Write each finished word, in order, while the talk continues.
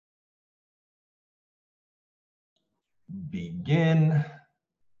Begin.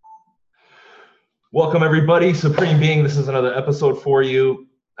 Welcome everybody, Supreme Being. This is another episode for you.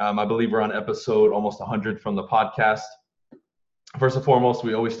 I believe we're on episode almost 100 from the podcast. First and foremost,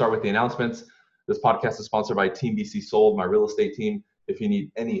 we always start with the announcements. This podcast is sponsored by Team BC Sold, my real estate team. If you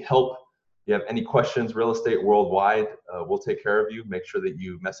need any help, you have any questions, real estate worldwide, we'll take care of you. Make sure that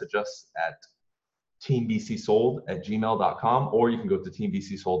you message us at teambcsold@gmail.com, or you can go to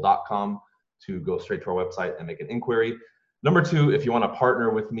teambcsold.com to go straight to our website and make an inquiry. Number two, if you want to partner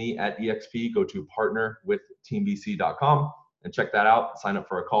with me at EXP, go to partnerwithteambc.com and check that out. Sign up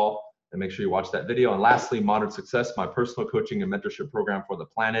for a call and make sure you watch that video. And lastly, Modern Success, my personal coaching and mentorship program for the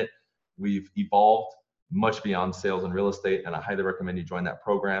planet. We've evolved much beyond sales and real estate, and I highly recommend you join that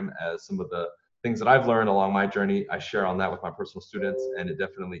program, as some of the things that I've learned along my journey, I share on that with my personal students, and it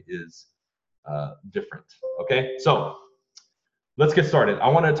definitely is different. Okay, so let's get started. I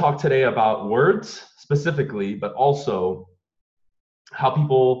want to talk today about words specifically, but also how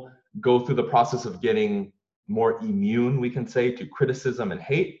people go through the process of getting more immune, we can say, to criticism and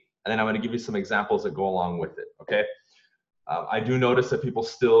hate. And then I'm going to give you some examples that go along with it. Okay. I do notice that people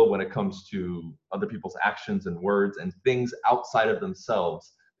still, when it comes to other people's actions and words and things outside of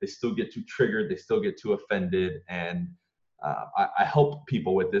themselves, they still get too triggered. They still get too offended. And I help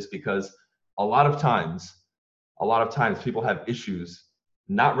people with this because a lot of times people have issues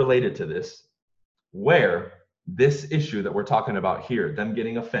not related to this, where this issue that we're talking about here, them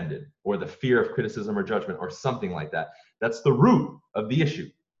getting offended or the fear of criticism or judgment or something like that, that's the root of the issue.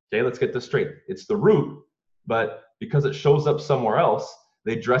 Okay, let's get this straight. It's the root, but because it shows up somewhere else,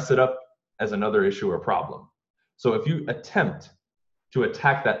 they dress it up as another issue or problem. So if you attempt to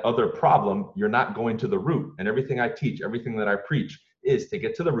attack that other problem, you're not going to the root. And everything I teach, everything that I preach is to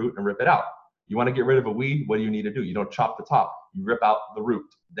get to the root and rip it out. You want to get rid of a weed, what do you need to do? You don't chop the top, you rip out the root.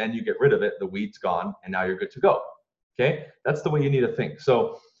 Then you get rid of it, the weed's gone, and now you're good to go. Okay, that's the way you need to think.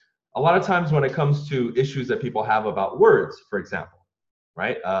 So a lot of times when it comes to issues that people have about words, for example,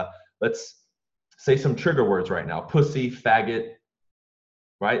 right? Let's say some trigger words right now: pussy, faggot,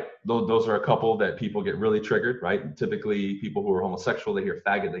 right? Those are a couple that people get really triggered, right? Typically people who are homosexual, they hear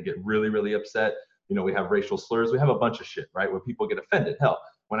faggot, they get really, really upset. You know, we have racial slurs, we have a bunch of shit, right? Where people get offended. Hell,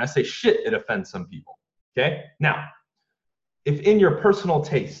 when I say shit, it offends some people. Okay, now, if in your personal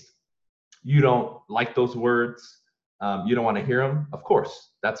taste, you don't like those words, you don't want to hear them, of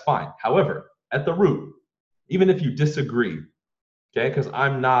course, that's fine. However, at the root, even if you disagree, okay, because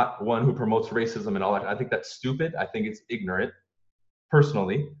I'm not one who promotes racism and all that. I think that's stupid. I think it's ignorant,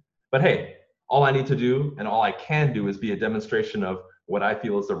 personally. But hey, all I need to do and all I can do is be a demonstration of what I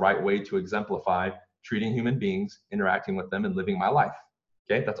feel is the right way to exemplify treating human beings, interacting with them, and living my life.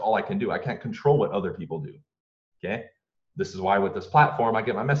 Okay, that's all I can do. I can't control what other people do. Okay, this is why with this platform, I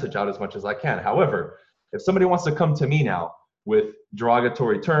get my message out as much as I can. However, if somebody wants to come to me now with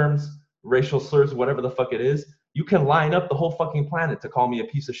derogatory terms, racial slurs, whatever the fuck it is, you can line up the whole fucking planet to call me a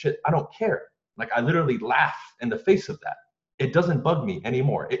piece of shit. I don't care. Like, I literally laugh in the face of that. It doesn't bug me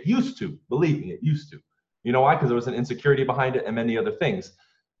anymore. It used to, believe me, it used to. You know why? Because there was an insecurity behind it and many other things.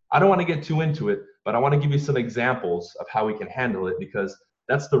 I don't want to get too into it, but I want to give you some examples of how we can handle it, because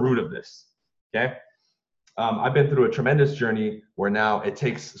that's the root of this. Okay. I've been through a tremendous journey where now it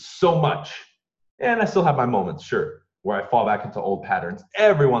takes so much, and I still have my moments, sure, where I fall back into old patterns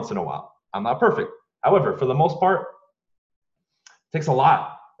every once in a while. I'm not perfect. However, for the most part, it takes a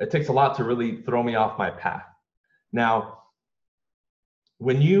lot. It takes a lot to really throw me off my path. Now,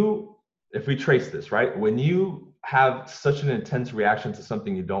 if we trace this, right? When you have such an intense reaction to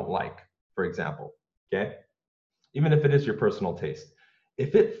something you don't like, for example, okay? Even if it is your personal taste,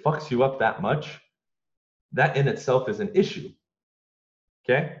 if it fucks you up that much, that in itself is an issue,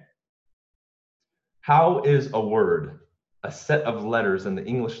 okay? How is a word, a set of letters in the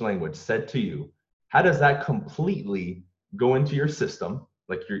English language said to you, how does that completely go into your system,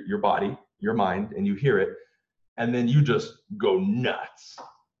 like your body, your mind, and you hear it, and then you just go nuts,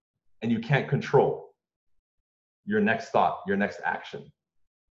 and you can't control your next thought, your next action,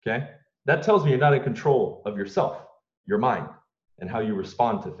 okay? That tells me you're not in control of yourself, your mind, and how you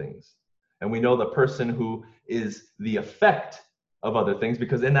respond to things. And we know the person who is the effect of other things,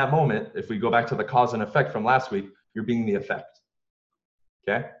 because in that moment, if we go back to the cause and effect from last week, you're being the effect,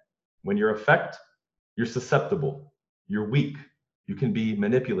 okay? When you're effect, you're susceptible, you're weak, you can be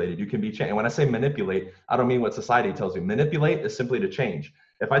manipulated, you can be changed. And when I say manipulate, I don't mean what society tells you. Manipulate is simply to change.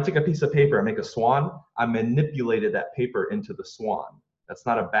 If I take a piece of paper and make a swan, I manipulated that paper into the swan. That's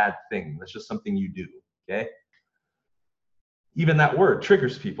not a bad thing. That's just something you do, okay? Even that word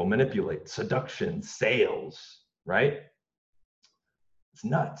triggers people: manipulate, seduction, sales, right? It's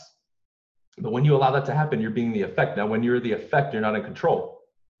nuts. But when you allow that to happen, you're being the effect. Now, when you're the effect, you're not in control,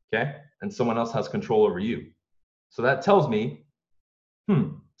 okay? And someone else has control over you. So that tells me,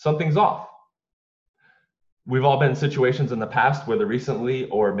 something's off. We've all been in situations in the past, whether recently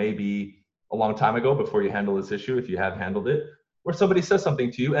or maybe a long time ago before you handle this issue, if you have handled it, where somebody says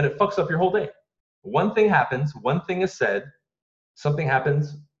something to you and it fucks up your whole day. One thing happens, one thing is said, something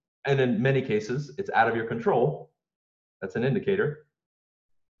happens, and in many cases, it's out of your control. That's an indicator.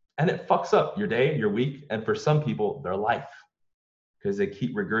 And it fucks up your day, your week, and for some people, their life, because they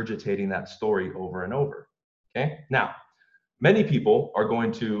keep regurgitating that story over and over. Okay? Now, many people are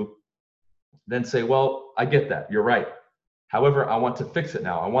going to then say, well, I get that. You're right. However, I want to fix it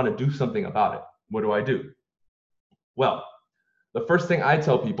now. I want to do something about it. What do I do? Well, the first thing I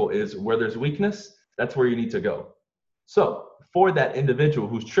tell people is where there's weakness, that's where you need to go. So for that individual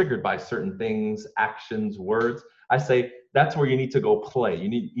who's triggered by certain things, actions, words, I say that's where you need to go play. You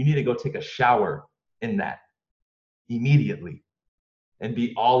need to go take a shower in that immediately and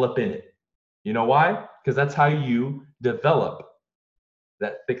be all up in it. You know why? Because that's how you develop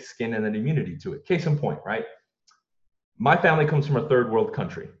that thick skin and that immunity to it. Case in point, right? My family comes from a third world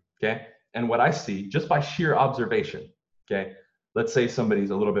country, okay? And what I see just by sheer observation, okay? Let's say somebody's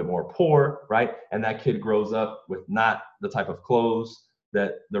a little bit more poor, right? And that kid grows up with not the type of clothes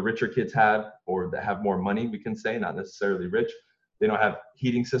that the richer kids have, or that have more money, we can say, not necessarily rich. They don't have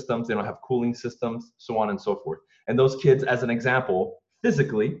heating systems, they don't have cooling systems, so on and so forth. And those kids, as an example,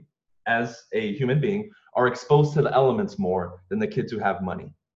 physically, as a human being, are exposed to the elements more than the kids who have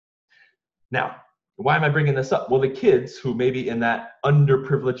money. Now, why am I bringing this up? Well, the kids who may be in that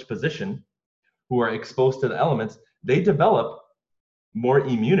underprivileged position, who are exposed to the elements, they develop more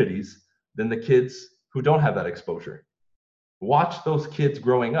immunities than the kids who don't have that exposure. Watch those kids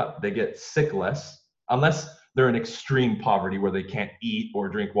growing up. They get sick less, unless they're in extreme poverty where they can't eat or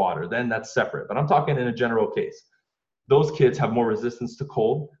drink water. Then that's separate. But I'm talking in a general case. Those kids have more resistance to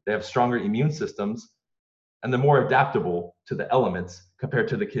cold. They have stronger immune systems, and they're more adaptable to the elements compared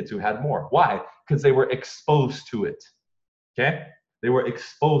to the kids who had more. Why? Because they were exposed to it. Okay? They were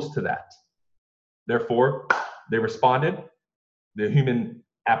exposed to that. Therefore, they responded. The human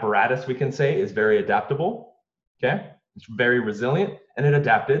apparatus, we can say, is very adaptable. Okay? It's very resilient, and it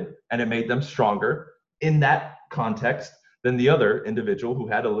adapted, and it made them stronger in that context than the other individual who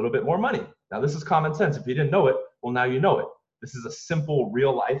had a little bit more money. Now, this is common sense. If you didn't know it, well, now you know it. This is a simple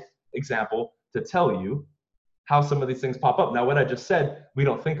real life example to tell you how some of these things pop up. Now, what I just said, we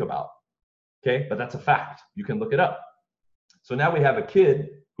don't think about, okay? But that's a fact. You can look it up. So now we have a kid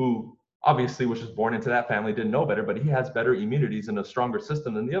who obviously was just born into that family, didn't know better, but he has better immunities and a stronger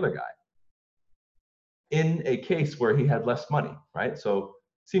system than the other guy in a case where he had less money, right? So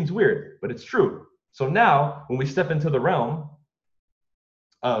seems weird, but it's true. So now when we step into the realm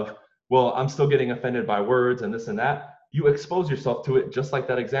of, well, I'm still getting offended by words and this and that, you expose yourself to it just like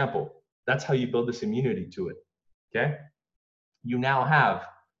that example. That's how you build this immunity to it, okay? You now have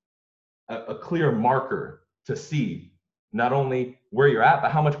a clear marker to see not only where you're at,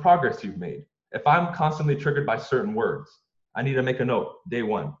 but how much progress you've made. If I'm constantly triggered by certain words, I need to make a note, day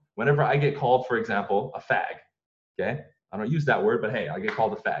one. Whenever I get called, for example, a fag, okay? I don't use that word, but hey, I get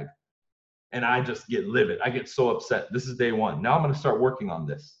called a fag. And I just get livid. I get so upset. This is day one. Now I'm going to start working on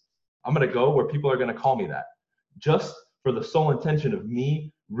this. I'm going to go where people are going to call me that, just for the sole intention of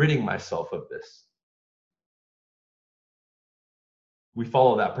me ridding myself of this. We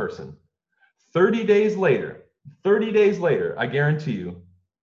follow that person. 30 days later, I guarantee you,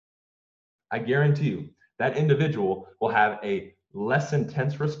 that individual will have a less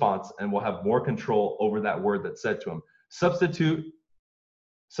intense response and will have more control over that word that's said to him. Substitute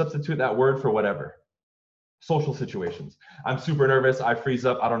that word for whatever. Social situations. I'm super nervous. I freeze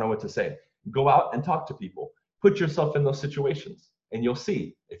up. I don't know what to say. Go out and talk to people. Put yourself in those situations and you'll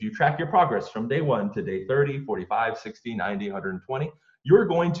see. If you track your progress from day 1 to day 30, 45, 60, 90, 120, you're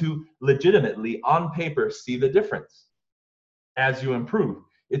going to legitimately on paper see the difference as you improve.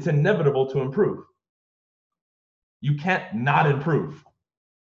 It's inevitable to improve. You can't not improve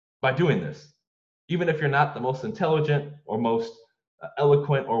by doing this. Even if you're not the most intelligent or most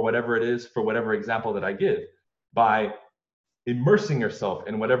eloquent or whatever it is for whatever example that I give, by immersing yourself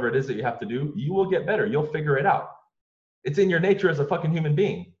in whatever it is that you have to do, you will get better. You'll figure it out. It's in your nature as a fucking human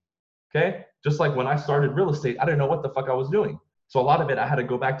being. Okay? Just like when I started real estate, I didn't know what the fuck I was doing. So a lot of it, I had to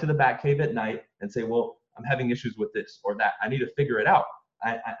go back to the back cave at night and say, well, I'm having issues with this or that. I need to figure it out.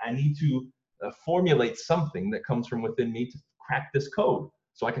 I need to formulate something that comes from within me to crack this code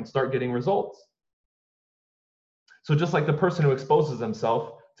so I can start getting results. So just like the person who exposes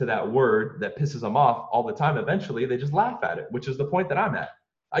themselves to that word that pisses them off all the time, eventually they just laugh at it, which is the point that I'm at.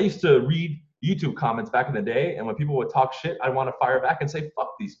 I used to read YouTube comments back in the day, and when people would talk shit, I'd want to fire back and say,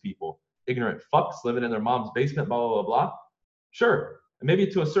 fuck these people. Ignorant fucks living in their mom's basement, blah, blah, blah, blah. Sure. And maybe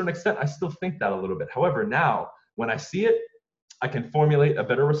to a certain extent, I still think that a little bit. However, now when I see it, I can formulate a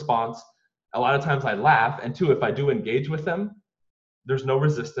better response. A lot of times I laugh. And two, if I do engage with them, there's no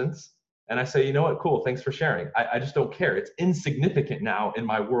resistance. And I say, you know what, cool, thanks for sharing. I just don't care. It's insignificant now in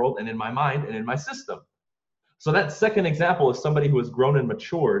my world and in my mind and in my system. So that second example is somebody who has grown and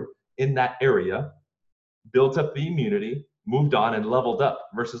matured in that area, built up the immunity, moved on and leveled up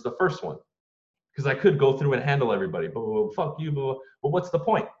versus the first one. Because I could go through and handle everybody, but fuck you, but what's the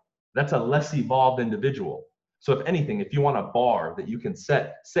point? That's a less evolved individual. So if anything, if you want a bar that you can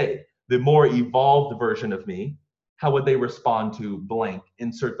set, say, the more evolved version of me, how would they respond to blank,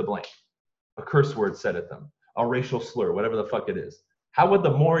 insert the blank? A curse word said at them, a racial slur, whatever the fuck it is. How would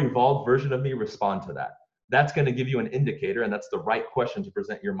the more evolved version of me respond to that? That's going to give you an indicator, and that's the right question to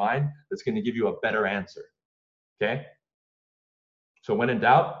present your mind that's going to give you a better answer. Okay? So when in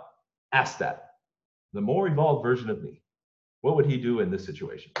doubt, ask that. The more evolved version of me, what would he do in this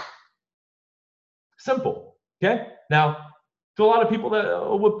situation? Simple. Okay? Now, to a lot of people that,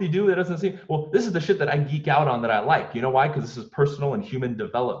 oh, whoop-de-doo, it doesn't seem, well, this is the shit that I geek out on that I like. You know why? Because this is personal and human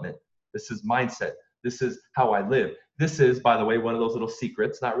development. This is mindset. This is how I live. This is, by the way, one of those little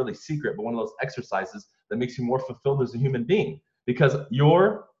secrets, not really secret, but one of those exercises that makes you more fulfilled as a human being. Because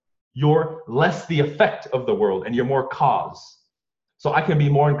you're less the effect of the world and you're more cause. So I can be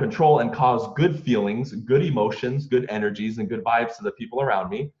more in control and cause good feelings, good emotions, good energies, and good vibes to the people around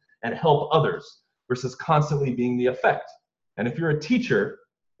me and help others versus constantly being the effect. And if you're a teacher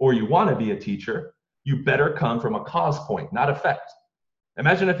or you want to be a teacher, you better come from a cause point, not effect.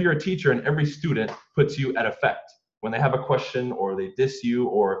 Imagine if you're a teacher and every student puts you at effect. When they have a question or they diss you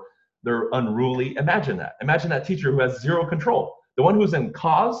or they're unruly, imagine that. Imagine that teacher who has zero control. The one who's in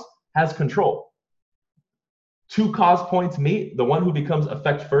cause has control. Two cause points meet, the one who becomes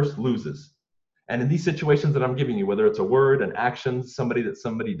effect first loses. And in these situations that I'm giving you, whether it's a word, an action, somebody that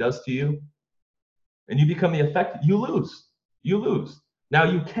somebody does to you, and you become the effect, you lose. You lose. Now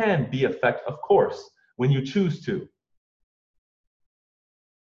you can be effect, of course, when you choose to.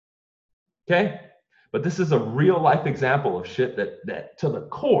 Okay? But this is a real life example of shit that to the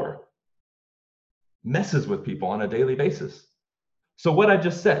core messes with people on a daily basis. So what I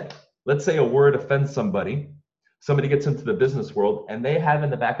just said, let's say a word offends somebody gets into the business world and they have in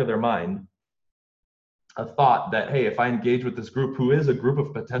the back of their mind a thought that, hey, if I engage with this group who is a group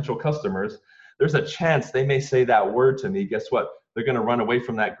of potential customers, there's a chance they may say that word to me. Guess what? They're going to run away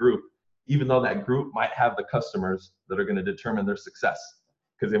from that group, even though that group might have the customers that are going to determine their success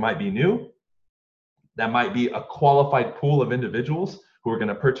because they might be new. That might be a qualified pool of individuals who are going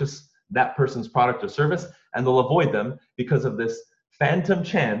to purchase that person's product or service, and they'll avoid them because of this phantom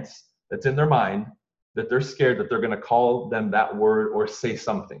chance that's in their mind that they're scared that they're going to call them that word or say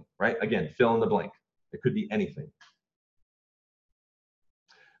something, right? Again, fill in the blank. It could be anything.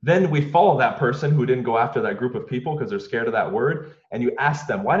 Then we follow that person who didn't go after that group of people because they're scared of that word, and you ask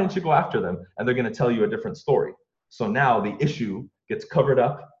them, why didn't you go after them? And they're going to tell you a different story. So now the issue gets covered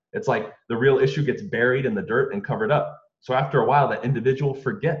up. It's like the real issue gets buried in the dirt and covered up. So after a while, that individual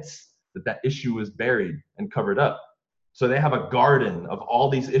forgets that that issue is buried and covered up. So they have a garden of all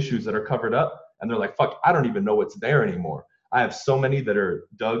these issues that are covered up, and they're like, fuck, I don't even know what's there anymore. I have so many that are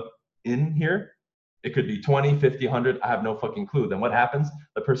dug in here. It could be 20, 50, 100. I have no fucking clue. Then what happens?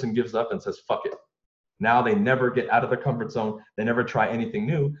 The person gives up and says, fuck it. Now they never get out of their comfort zone. They never try anything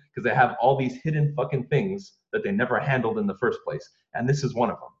new because they have all these hidden fucking things that they never handled in the first place. And this is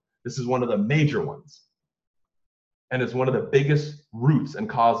one of them. This is one of the major ones. And it's one of the biggest roots and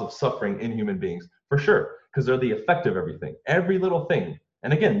cause of suffering in human beings, for sure, because they're the effect of everything. Every little thing.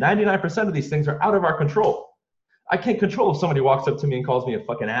 And again, 99% of these things are out of our control. I can't control if somebody walks up to me and calls me a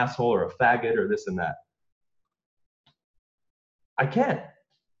fucking asshole or a faggot or this and that. I can't.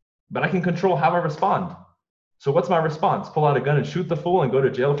 But I can control how I respond. So what's my response? Pull out a gun and shoot the fool and go to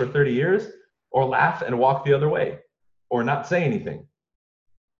jail for 30 years? Or laugh and walk the other way? Or not say anything?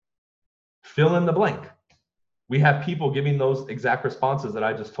 Fill in the blank. We have people giving those exact responses that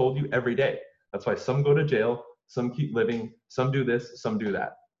I just told you every day. That's why some go to jail, some keep living, some do this, some do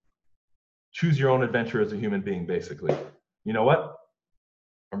that. Choose your own adventure as a human being, basically. You know what?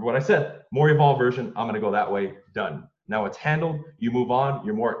 Remember what I said, more evolved version, I'm gonna go that way, done. Now it's handled, you move on,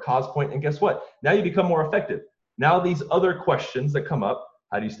 you're more at cause point, and guess what? Now you become more effective. Now these other questions that come up,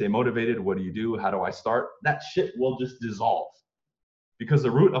 how do you stay motivated? What do you do? How do I start? That shit will just dissolve. Because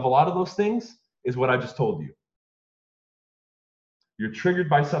the root of a lot of those things is what I just told you. You're triggered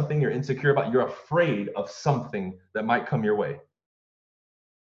by something you're insecure about. You're afraid of something that might come your way.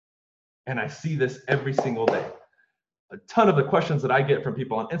 And I see this every single day. A ton of the questions that I get from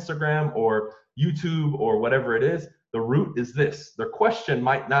people on Instagram or YouTube or whatever it is, the root is this. Their question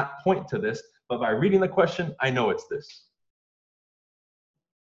might not point to this, but by reading the question, I know it's this.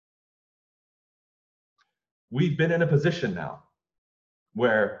 We've been in a position now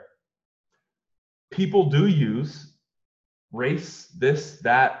where people do use race, this,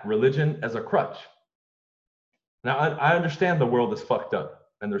 that, religion as a crutch. Now, I understand the world is fucked up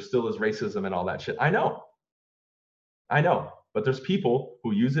and there still is racism and all that shit. I know. But there's people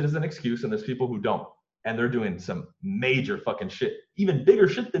who use it as an excuse and there's people who don't. And they're doing some major fucking shit, even bigger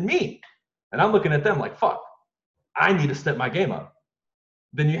shit than me. And I'm looking at them like, fuck, I need to step my game up.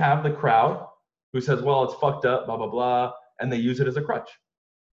 Then you have the crowd who says, well, it's fucked up, blah, blah, blah. And they use it as a crutch.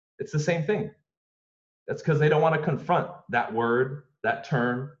 It's the same thing. That's because they don't want to confront that word, that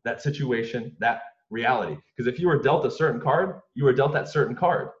term, that situation, that reality. Because if you were dealt a certain card, you were dealt that certain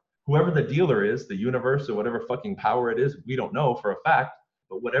card. Whoever the dealer is, the universe or whatever fucking power it is, we don't know for a fact,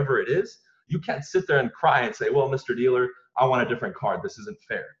 but whatever it is, you can't sit there and cry and say, well, Mr. Dealer, I want a different card. This isn't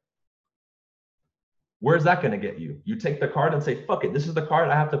fair. Where's that going to get you? You take the card and say, fuck it, this is the card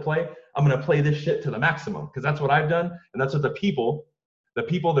I have to play. I'm going to play this shit to the maximum because that's what I've done. And that's what the people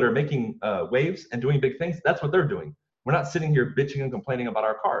that are making waves and doing big things, that's what they're doing. We're not sitting here bitching and complaining about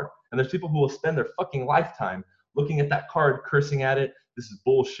our card. And there's people who will spend their fucking lifetime looking at that card, cursing at it. This is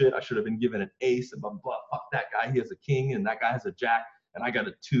bullshit. I should have been given an ace and blah, blah, blah. Fuck that guy. He has a king and that guy has a jack and I got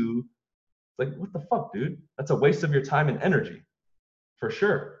a 2. It's like, what the fuck, dude? That's a waste of your time and energy. For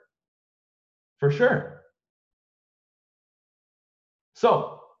sure. For sure.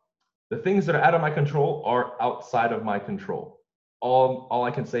 So the things that are out of my control are outside of my control. All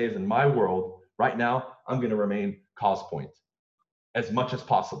I can say is in my world right now, I'm going to remain cause point as much as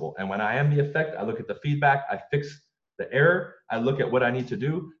possible. And when I am the effect, I look at the feedback, I fix the error, I look at what I need to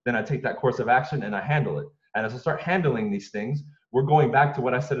do, then I take that course of action and I handle it. And as I start handling these things, we're going back to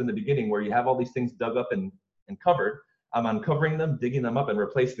what I said in the beginning, where you have all these things dug up and covered. I'm uncovering them, digging them up and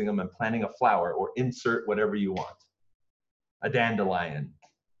replacing them and planting a flower or insert whatever you want. A dandelion,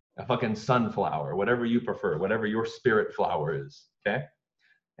 a fucking sunflower, whatever you prefer, whatever your spirit flower is, okay?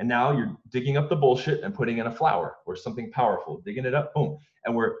 And now you're digging up the bullshit and putting in a flower or something powerful, digging it up, boom.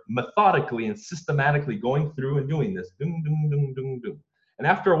 And we're methodically and systematically going through and doing this, doom, doom, doom, doom, doom. And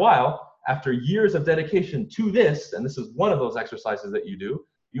after a while, after years of dedication to this, and this is one of those exercises that you do,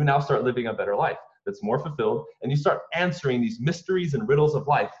 you now start living a better life that's more fulfilled, and you start answering these mysteries and riddles of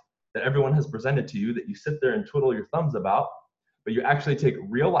life that everyone has presented to you that you sit there and twiddle your thumbs about, but you actually take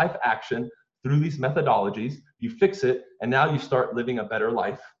real life action through these methodologies, you fix it, and now you start living a better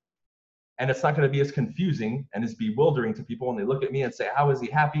life. And it's not going to be as confusing and as bewildering to people when they look at me and say, how is he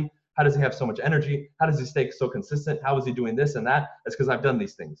happy? How does he have so much energy? How does he stay so consistent? How is he doing this and that? It's because I've done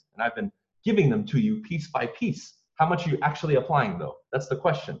these things and I've been giving them to you piece by piece. How much are you actually applying though? That's the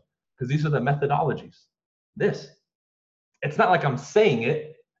question, because these are the methodologies. It's not like I'm saying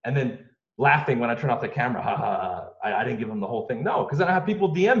it and then laughing when I turn off the camera. Ha ha, I didn't give them the whole thing. No, because then I have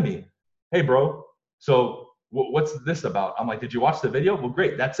people DM me. Hey bro, so what's this about? I'm like, did you watch the video? Well,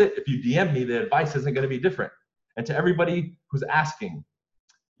 great, that's it. If you DM me, the advice isn't going to be different. And to everybody who's asking,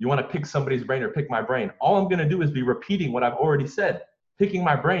 you want to pick somebody's brain or pick my brain, all I'm going to do is be repeating what I've already said. Picking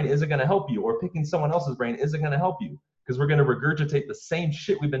my brain isn't going to help you, or picking someone else's brain isn't going to help you, because we're going to regurgitate the same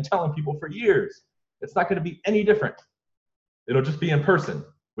shit we've been telling people for years. It's not going to be any different. It'll just be in person,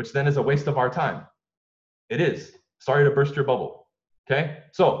 which then is a waste of our time. It is. Sorry to burst your bubble. Okay?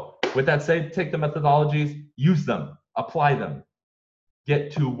 So with that said, take the methodologies, use them, apply them,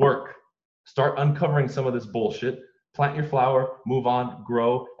 get to work, start uncovering some of this bullshit, plant your flower, move on,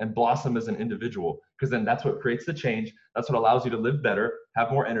 grow, and blossom as an individual, because then that's what creates the change. That's what allows you to live better,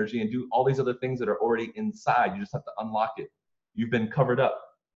 have more energy, and do all these other things that are already inside. You just have to unlock it. You've been covered up,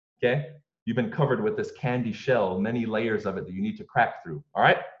 okay? You've been covered with this candy shell, many layers of it that you need to crack through, all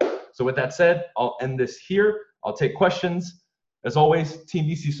right? So with that said, I'll end this here. I'll take questions. As always, Team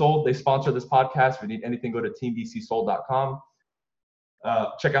VC Sold, they sponsor this podcast. If you need anything, go to teamvcsold.com.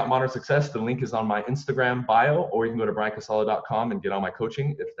 Check out Modern Success. The link is on my Instagram bio, or you can go to briancasella.com and get on my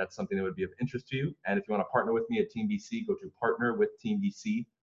coaching if that's something that would be of interest to you. And if you want to partner with me at Team VC, go to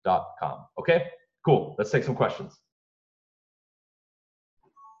partnerwithteamvc.com. Okay, cool. Let's take some questions.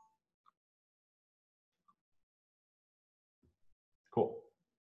 Cool.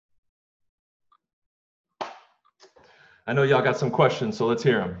 I know y'all got some questions, so let's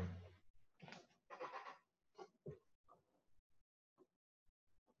hear them.